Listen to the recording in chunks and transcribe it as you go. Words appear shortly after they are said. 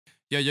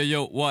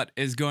Yo, what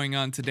is going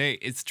on today?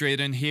 It's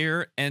Drayden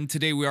here, and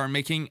today we are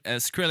making a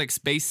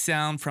Skrillex bass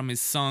sound from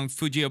his song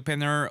Fuji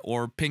Opener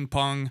or Ping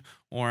Pong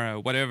or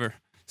whatever.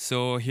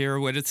 So hear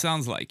what it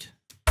sounds like.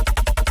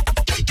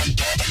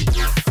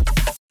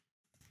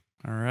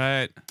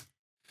 Alright.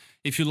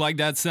 If you like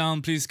that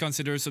sound, please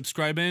consider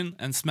subscribing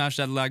and smash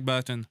that like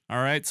button.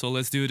 Alright, so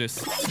let's do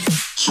this.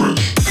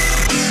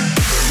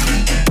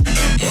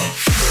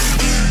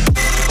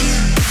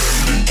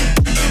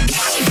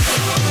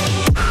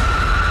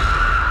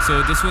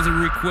 So this was a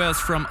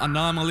request from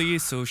Anomaly,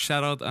 so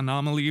shout out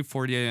Anomaly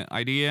for the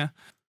idea.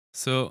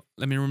 So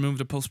let me remove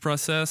the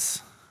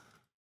post-process.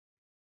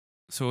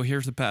 So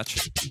here's the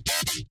patch.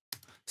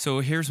 So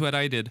here's what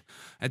I did.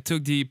 I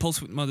took the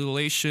pulse width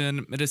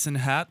modulation medicine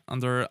hat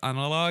under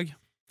analog,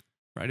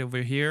 right over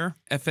here.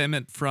 FM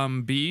it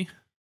from B,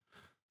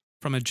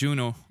 from a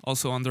Juno,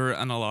 also under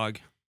analog.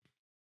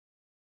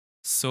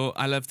 So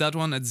I left that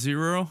one at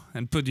 0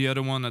 and put the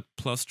other one at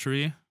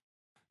 +3.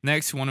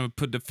 Next, you want to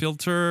put the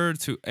filter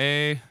to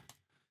A,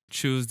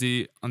 choose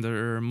the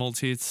under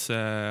multi, it's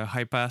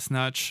high pass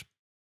notch.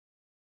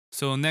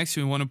 So next,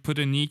 you want to put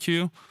an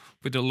EQ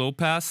with a low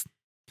pass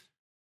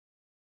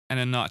and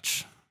a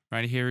notch.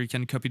 Right here, you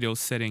can copy those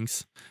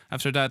settings.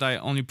 After that, I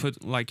only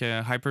put like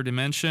a hyper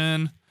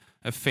dimension,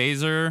 a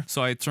phaser.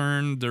 So I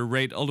turn the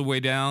rate all the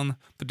way down,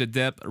 put the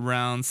depth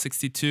around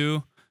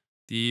 62,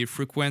 the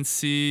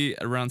frequency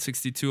around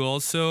 62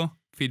 also,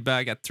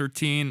 feedback at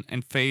 13,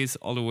 and phase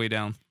all the way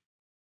down.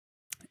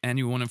 And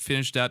you want to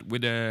finish that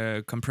with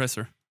a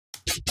compressor.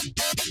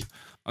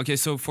 Okay,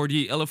 so for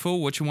the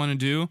LFO, what you want to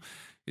do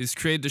is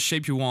create the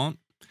shape you want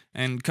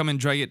and come and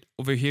drag it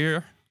over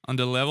here on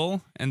the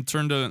level and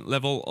turn the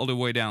level all the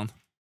way down,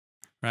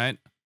 right?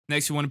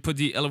 Next, you want to put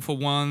the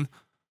LFO1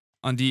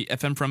 on the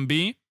FM from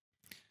B.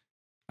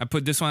 I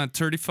put this one at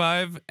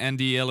 35 and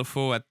the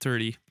LFO at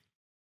 30.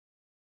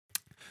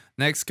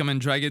 Next, come and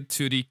drag it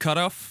to the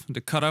cutoff.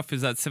 The cutoff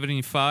is at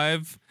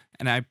 75.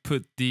 And I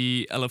put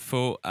the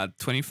LFO at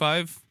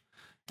 25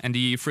 and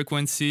the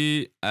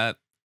frequency at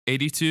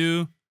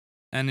 82,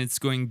 and it's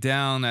going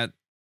down at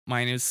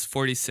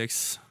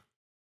 -46.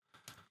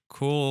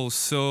 Cool.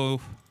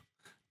 So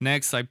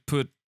next I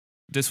put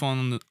this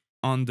one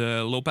on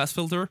the low pass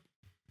filter.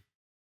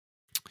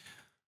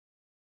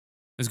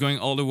 It's going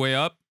all the way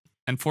up,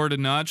 and for the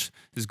notch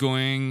is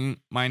going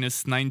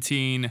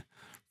 -19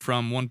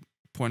 from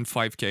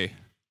 1.5K.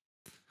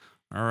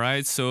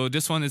 Alright, so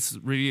this one is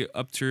really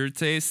up to your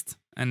taste.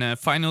 And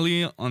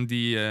finally, on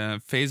the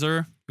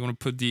phaser, you want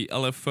to put the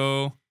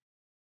LFO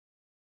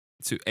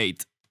to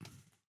 8.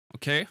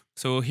 Okay,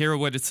 so hear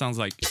what it sounds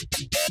like.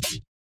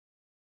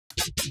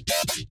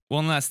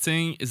 One last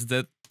thing is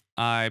that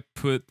I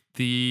put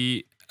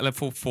the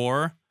LFO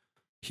 4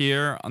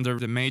 here under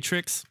the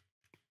matrix.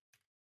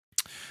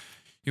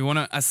 You want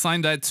to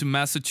assign that to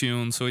master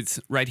tune, so it's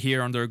right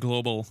here under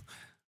global.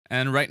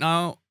 And right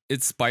now,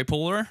 it's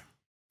bipolar.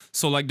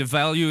 So like the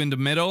value in the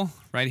middle,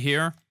 right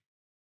here,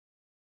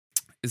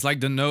 is like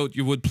the note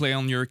you would play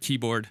on your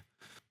keyboard.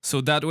 So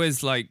that way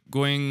it's like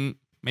going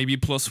maybe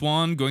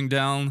 +1, going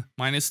down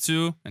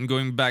 -2, and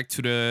going back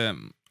to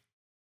the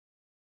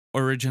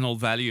original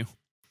value.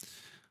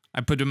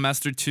 I put the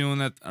master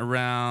tune at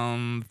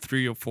around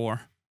 3 or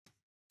 4.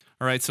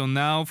 Alright, so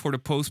now for the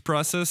post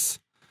process,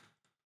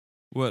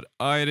 what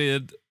I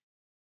did,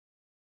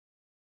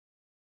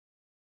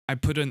 I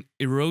put an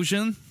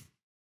erosion,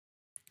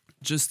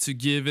 just to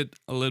give it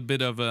a little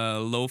bit of a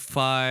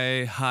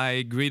lo-fi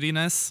high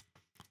grittiness.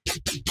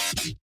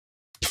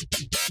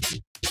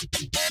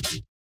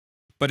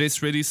 But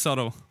it's really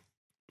subtle.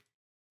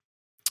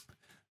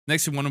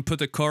 Next, you want to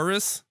put a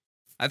chorus.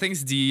 I think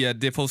it's the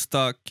default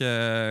stock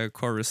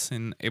chorus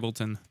in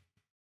Ableton.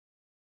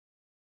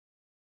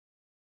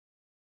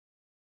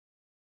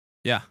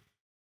 Yeah.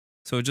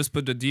 So just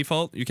put the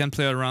default. You can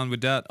play around with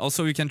that.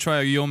 Also, you can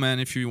try a Yeoman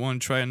if you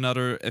want to try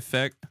another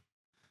effect.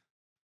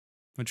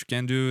 What you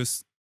can do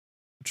is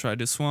try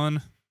this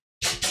one.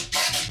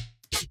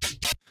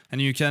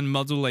 And you can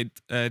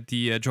modulate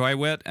the dry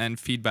wet and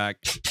feedback.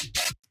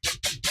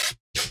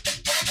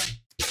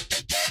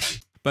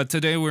 But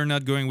today we're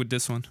not going with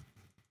this one.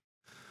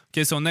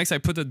 Okay, so next I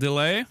put a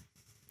delay.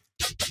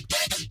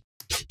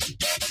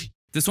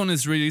 This one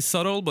is really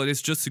subtle, but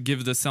it's just to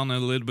give the sound a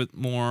little bit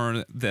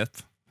more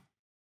depth.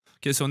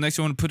 Okay, so next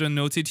you want to put an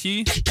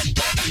OTT.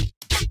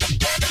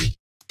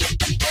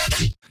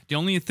 The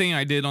only thing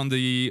I did on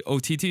the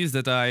OTT is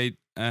that I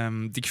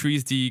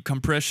decreased the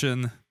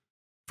compression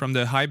from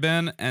the high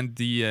band and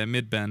the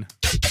mid band.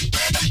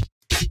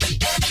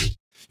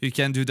 You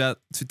can do that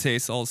to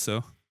taste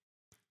also.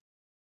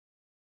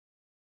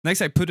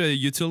 Next, I put a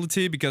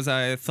utility because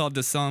I thought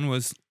the sound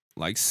was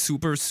like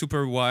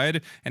super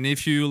wide. And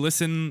if you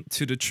listen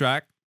to the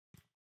track,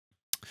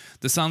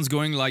 the sound's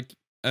going like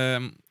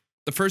the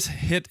first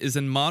hit is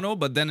in mono,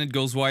 but then it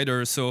goes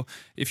wider. So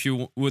if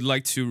you would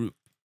like to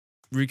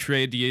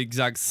recreate the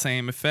exact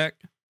same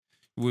effect,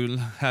 we'll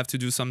have to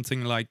do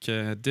something like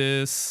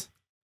this,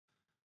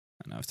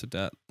 and after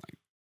that, like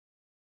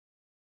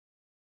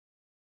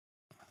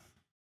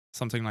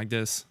something like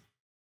this.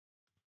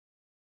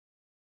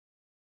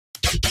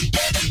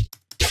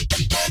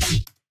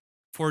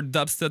 for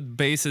dubstep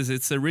basses,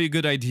 it's a really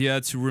good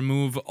idea to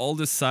remove all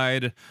the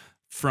side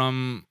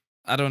from,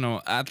 I don't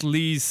know, at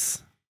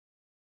least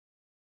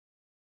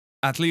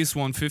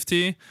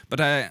 150,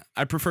 but I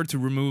prefer to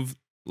remove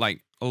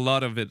like a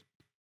lot of it.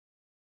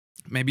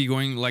 Maybe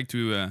going like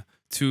to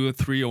 2,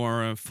 3,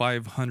 or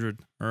 500.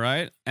 All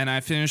right, and I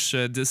finished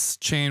this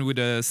chain with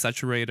a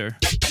saturator.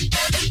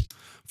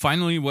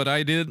 Finally, what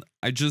I did,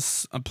 I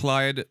just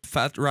applied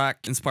Fat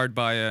Rack inspired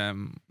by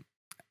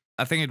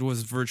I think it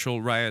was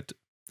Virtual Riot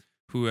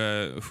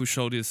who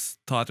showed his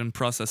thought and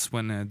process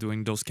when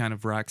doing those kind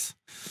of racks.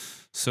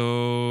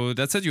 So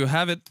that's it, you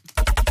have it.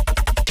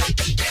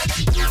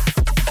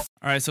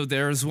 All right, so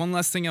there's one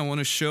last thing I want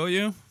to show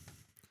you.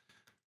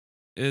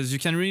 Is you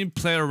can really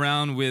play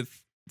around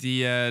with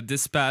the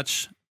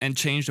dispatch and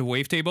change the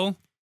wavetable.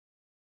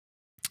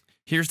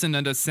 Here's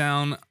another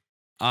sound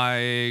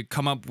I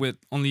come up with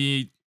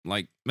only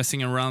like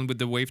messing around with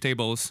the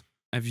wavetables.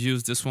 I've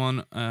used this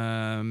one,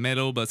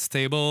 metal but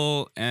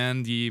stable,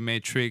 and the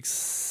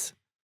Matrix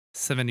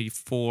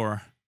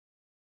 74.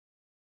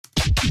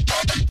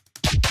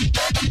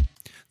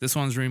 This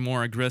one's really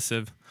more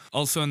aggressive.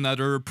 Also,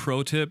 another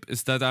pro tip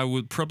is that I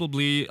would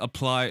probably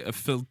apply a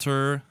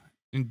filter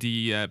in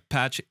the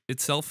patch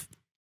itself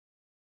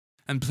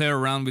and play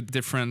around with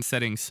different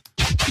settings.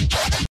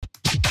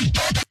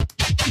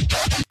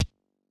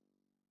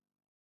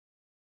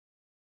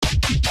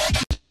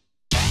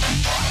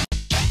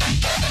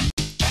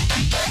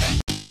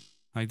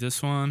 Like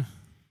this one.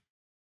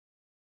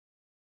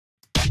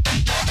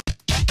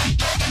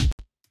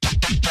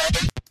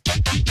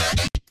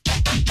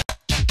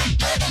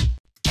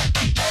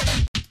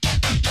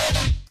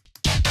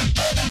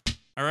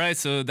 Alright,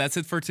 so that's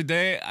it for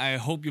today. I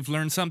hope you've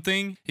learned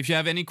something. If you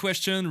have any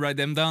question, write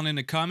them down in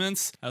the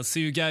comments. I'll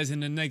see you guys in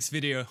the next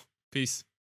video. Peace.